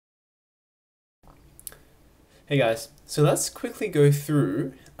Hey guys, so let's quickly go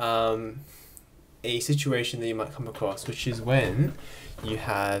through a situation that you might come across, which is when you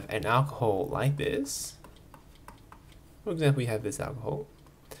have an alcohol like this. For example, you have this alcohol,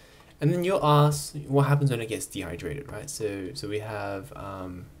 and then you'll ask what happens when it gets dehydrated, right? So we have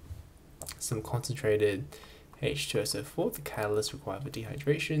some concentrated H2SO4, the catalyst required for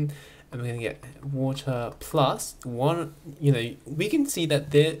dehydration, and we're going to get water plus one. We can see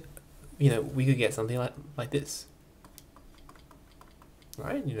that there, we could get something like this,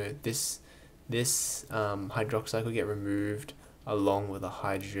 right? This hydroxide could get removed along with a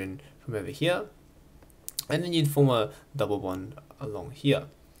hydrogen from over here, and then you'd form a double bond along here.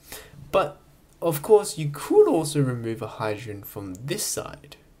 But of course, you could also remove a hydrogen from this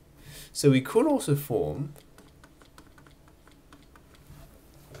side, so we could also form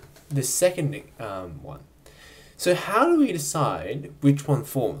the second one. So how do we decide which one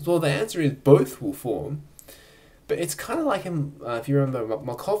forms? Well, the answer is both will form, but it's kind of like if you remember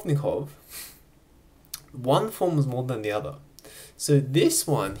Markovnikov, one forms more than the other. So this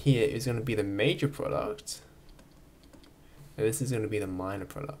one here is going to be the major product, and this is going to be the minor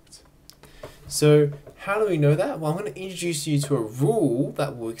product. So how do we know that? Well, I'm going to introduce you to a rule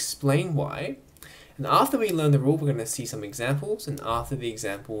that will explain why. And after we learn the rule, we're going to see some examples, and after the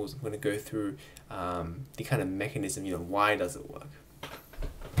examples, I'm going to go through the kind of mechanism, why does it work?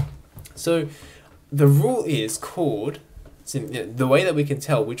 So the rule is called, the way that we can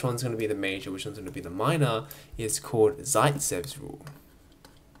tell which one's going to be the major, which one's going to be the minor, is called Zaitsevs Rule.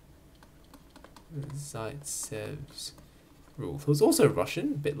 Zaitsevs Rule. So it's also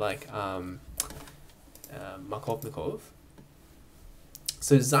Russian, a bit like Markovnikov.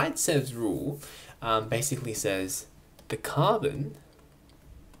 So Zaitsevs Rule basically says the carbon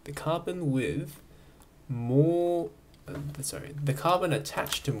with more, the carbon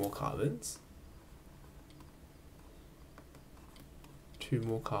attached to more carbons,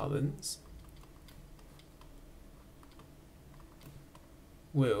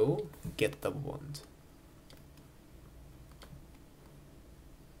 will get the double bond.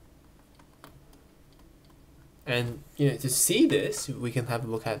 And to see this, we can have a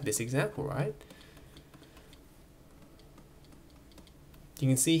look at this example, right? You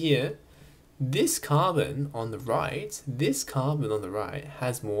can see here, this carbon on the right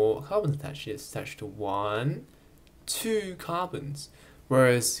has more carbons attached. It's attached to 2 carbons.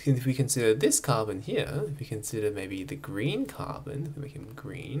 Whereas if we consider this carbon here, if we consider maybe the green carbon, if we make them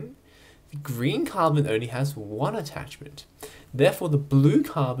green, the green carbon only has 1 attachment. Therefore, the blue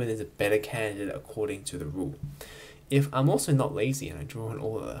carbon is a better candidate according to the rule. If I'm also not lazy and I draw on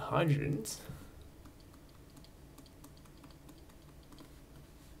all the hydrogens,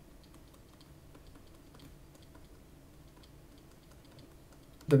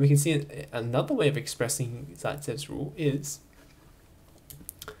 then we can see another way of expressing Zaitsev's rule is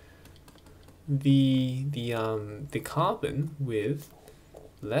the carbon with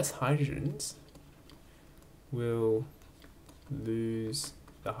less hydrogens will lose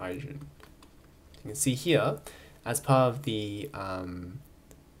the hydrogen. You can see here, as part of the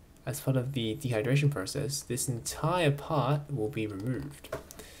dehydration process, this entire part will be removed.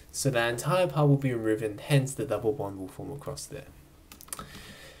 So that entire part will be removed, and hence the double bond will form across there.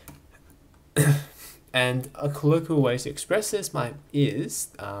 And a colloquial way to express this is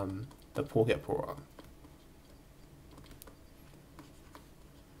the pour get poorer.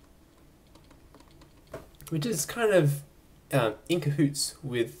 Which is kind of in cahoots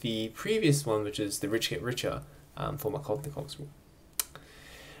with the previous one, which is the rich get richer for Markovnikov's rule.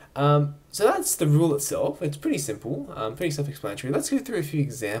 So that's the rule itself. It's pretty simple, pretty self-explanatory. Let's go through a few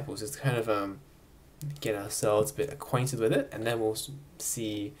examples just to kind of get ourselves a bit acquainted with it, and then we'll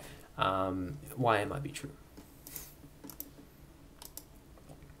see why it might be true.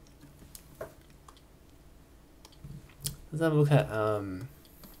 Let's have a look at a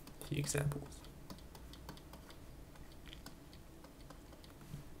few examples.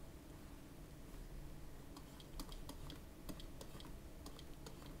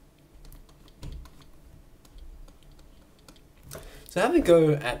 So have a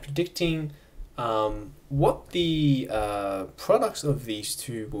go at predicting what the products of these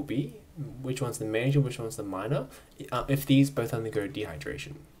two will be, which one's the major, which one's the minor, if these both undergo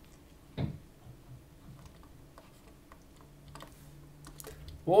dehydration.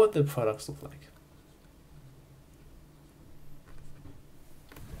 What would the products look like?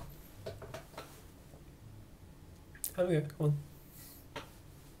 Have a go, come on.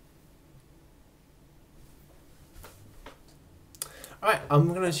 Alright, I'm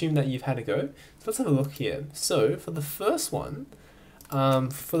going to assume that you've had a go. So let's have a look here. So for the first one,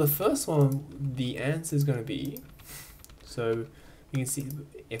 For the first one, the answer is going to be, so you can see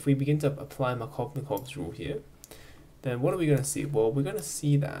if we begin to apply Markovnikov's rule here, then what are we going to see? Well, we're going to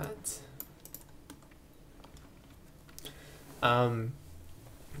see that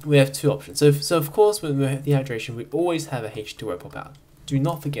we have two options. So of course, when we have dehydration, we always have a H2O pop out. Do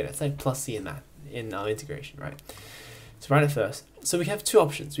not forget it. It's like plus C in that in our integration, right? So write it first. So we have two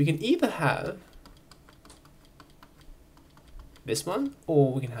options. We can either have this one,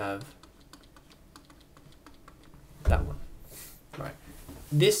 or we can have that one, right?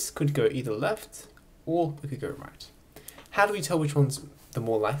 This could go either left, or it could go right. How do we tell which one's the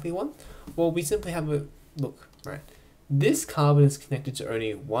more likely one? Well, we simply have a look, right? This carbon is connected to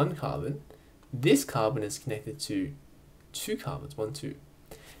only one carbon. This carbon is connected to two carbons, 1, 2.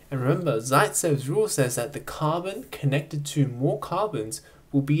 And remember, Zaitsevs rule says that the carbon connected to more carbons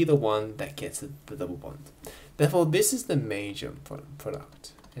will be the one that gets the double bond. Therefore, this is the major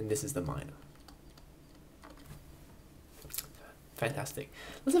product, and this is the minor. Fantastic.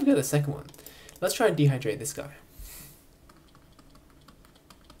 Let's have a go at the second one. Let's try and dehydrate this guy.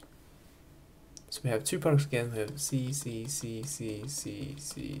 So we have two products again. We have C, C, C, C, C,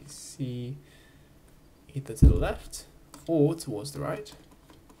 C, C, either to the left or towards the right.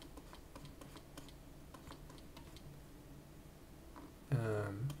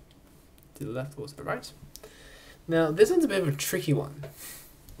 To the left or to the right. Now this one's a bit of a tricky one.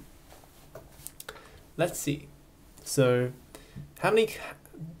 Let's see. So how many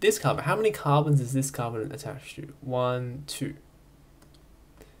carbons is this carbon attached to? 1, 2.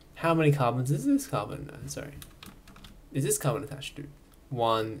 How many carbons is this carbon? Is this carbon attached to?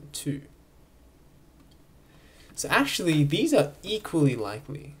 1, 2. So actually, these are equally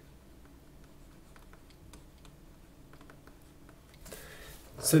likely.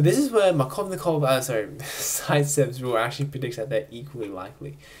 So this is where Zaitsevs rule actually predicts that they're equally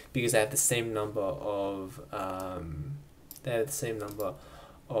likely, because they have the same number of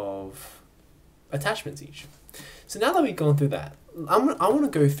attachments each. So now that we've gone through that, I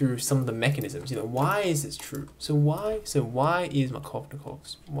want to go through some of the mechanisms. Why is this true? So why is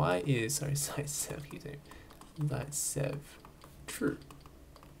Markovnikov's? Why is Zaitsev true?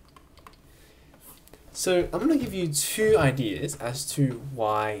 So I'm going to give you two ideas as to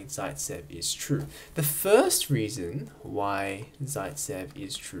why Zaitsev is true. The first reason why Zaitsev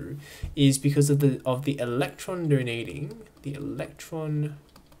is true is because of the electron donating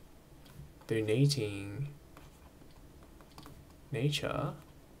nature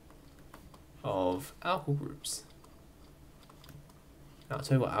of alkyl groups. Now I'll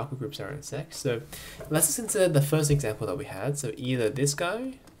tell you what alkyl groups are in a sec. So let's just consider the first example that we had. So either this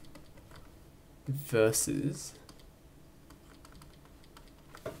guy versus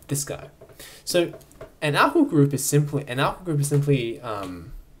this guy. So an alkyl group is simply, for example,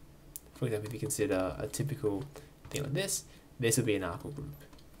 if you consider a typical thing like this would be an alkyl group.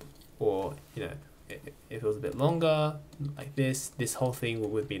 Or, if it was a bit longer, like this whole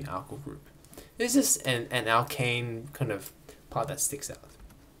thing would be an alkyl group. There's just an alkane kind of part that sticks out.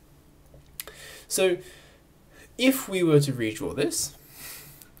 So if we were to redraw this,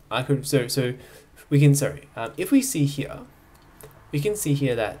 I could, if we see here, we can see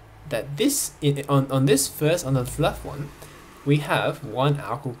here that this, on the left one, we have one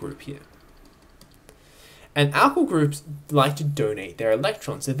alkyl group here. And alkyl groups like to donate their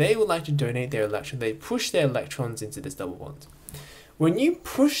electrons. So they would like to donate their electrons. They push their electrons into this double bond. When you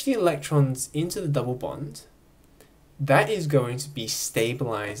push the electrons into the double bond, that is going to be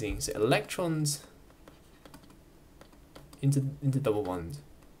stabilizing. So electrons into double bond.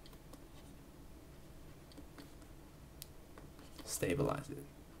 Stabilize it.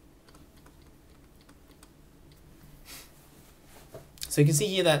 So you can see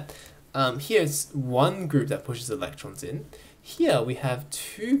here that here it's one group that pushes electrons in. Here we have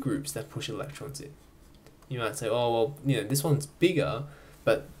two groups that push electrons in. You might say, oh well, this one's bigger,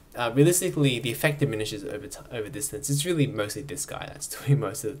 but realistically the effect diminishes over distance. It's really mostly this guy that's doing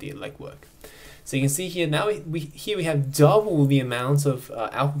most of the legwork. So you can see here now we have double the amount of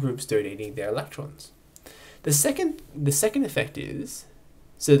alkyl groups donating their electrons. The second effect is,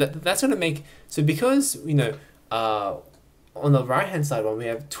 so that's going to make, so because on the right hand side one we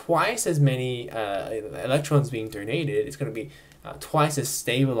have twice as many electrons being donated, it's going to be twice as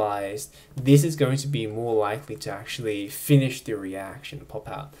stabilized. This is going to be more likely to actually finish the reaction, pop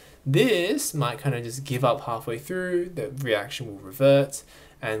out. This might kind of just give up halfway through, the reaction will revert,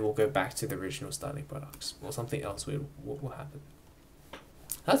 and we'll go back to the original starting products, or something else will happen.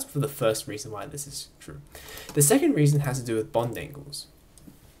 That's for the first reason why this is true. The second reason has to do with bond angles.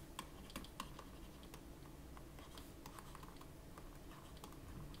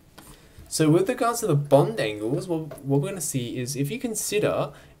 So with regards to the bond angles, what we're going to see is if you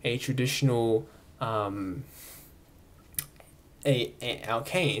consider a traditional a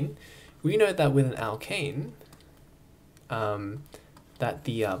alkane, we know that with an alkane, that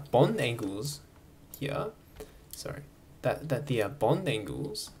the bond angles here, sorry, that the bond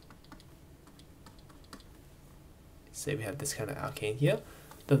angles, say we have this kind of alkane here,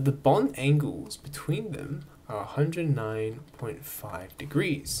 the bond angles between them are 109.5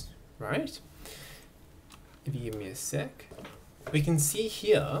 degrees, right? If you give me a sec, we can see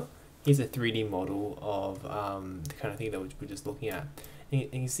here, here's a 3D model of the kind of thing that we're just looking at. And you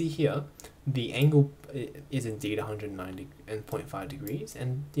can see here, the angle is indeed 109.5 degrees,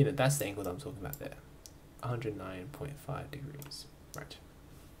 and you know that's the angle that I'm talking about there, 109.5 degrees, right?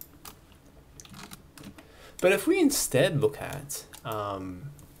 But if we instead look at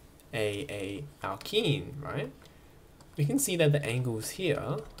a alkene, right, we can see that the angles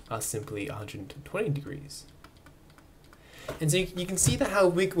here are simply 120 degrees. And so you can see that how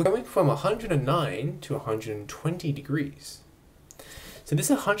we're going from 109 to 120 degrees. So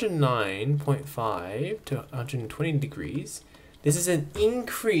this is 109.5 to 120 degrees. This is an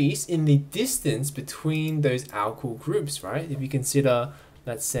increase in the distance between those alkyl groups, right? If you consider,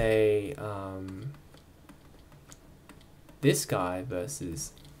 let's say, this guy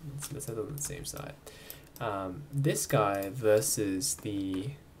versus, let's have it on the same side. This guy versus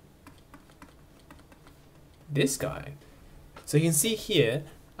this guy. So you can see here,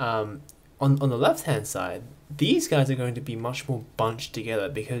 on the left-hand side, these guys are going to be much more bunched together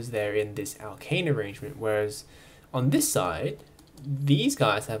because they're in this alkane arrangement, whereas on this side, these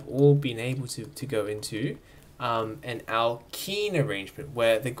guys have all been able to go into an alkene arrangement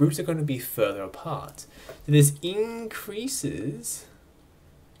where the groups are going to be further apart. So this increases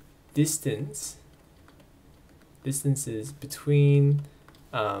distances between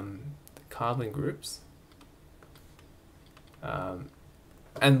carbon groups.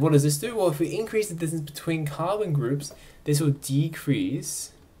 And what does this do? Well, if we increase the distance between carbon groups, this will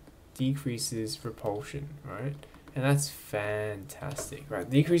decreases repulsion, right? And that's fantastic, right?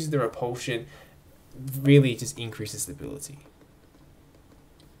 Decreases the repulsion, really just increases stability.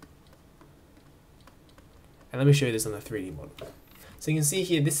 And let me show you this on the 3D model. So you can see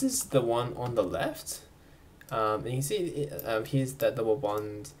here, this is the one on the left. And you can see here's that double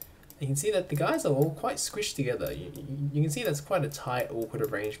bond. You can see that the guys are all quite squished together. You can see that's quite a tight, awkward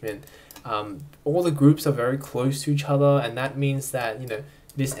arrangement. All the groups are very close to each other, and that means that, you know,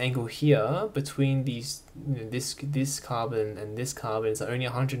 this angle here between these, you know, this carbon and this carbon is only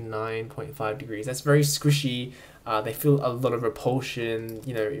 109.5 degrees. That's very squishy. They feel a lot of repulsion.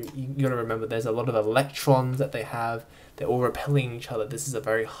 You know, you gotta remember there's a lot of electrons that they have. They're all repelling each other. This is a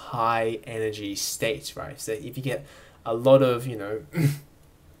very high energy state, right? So if you get a lot of, you know,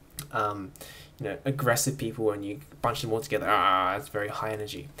 aggressive people and you bunch them all together, it's very high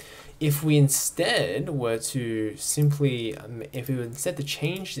energy. If we instead were to simply, if we were instead to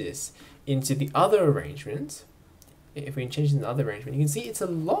change this into the other arrangement, you can see it's a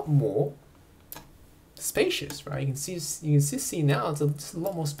lot more spacious, right? You can see now it's a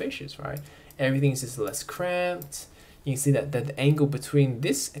lot more spacious, right? Everything's just less cramped. You can see that the angle between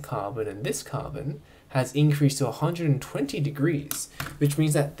this carbon and this carbon has increased to 120 degrees, which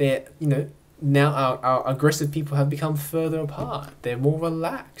means that they're, you know, now our aggressive people have become further apart. They're more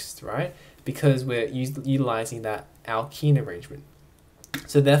relaxed, right? Because we're utilizing that alkene arrangement.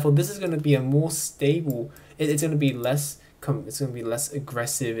 So therefore, this is going to be a more stable. It's going to be less. It's going to be less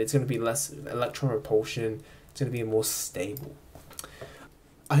aggressive. It's going to be less electron repulsion. It's going to be more stable.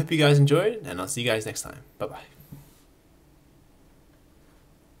 I hope you guys enjoyed, and I'll see you guys next time. Bye bye.